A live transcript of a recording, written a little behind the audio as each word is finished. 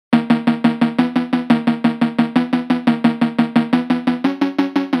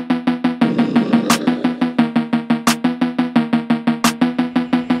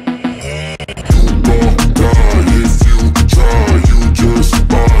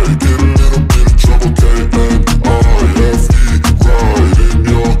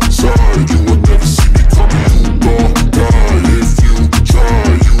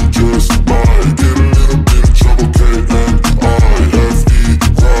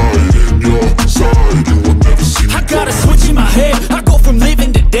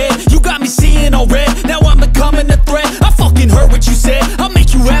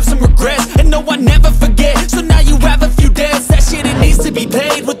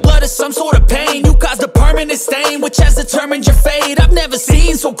sort of pain. You caused a permanent stain, which has determined your fate. I've never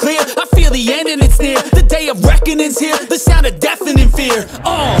seen so clear, I feel the end and it's near. The day of reckoning's here, the sound of deafening fear.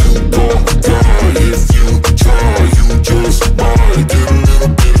 You don't die if you try, you just might get a little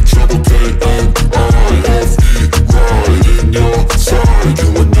bit of trouble, K-N-I-F-E, right in your side, you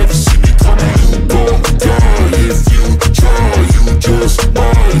would never see me coming. You don't die if you try, you just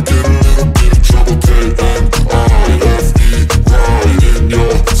might get a little bit of trouble, K-N-I-F-E, right in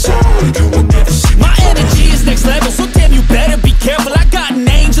your side, you would never see me coming. My energy is next level, so damn you better be careful. I got an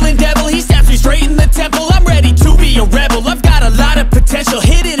angel and devil, he snaps me straight in the temple. I'm ready to be a rebel, I've got a lot of potential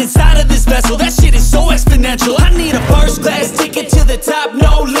hidden inside of this vessel. That shit is so exponential. I need a first class ticket to the top,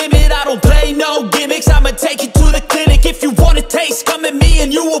 no limit. I don't play no gimmicks, I'ma take you to the clinic. If you want a taste, come at me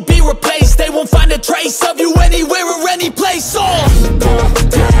and you will be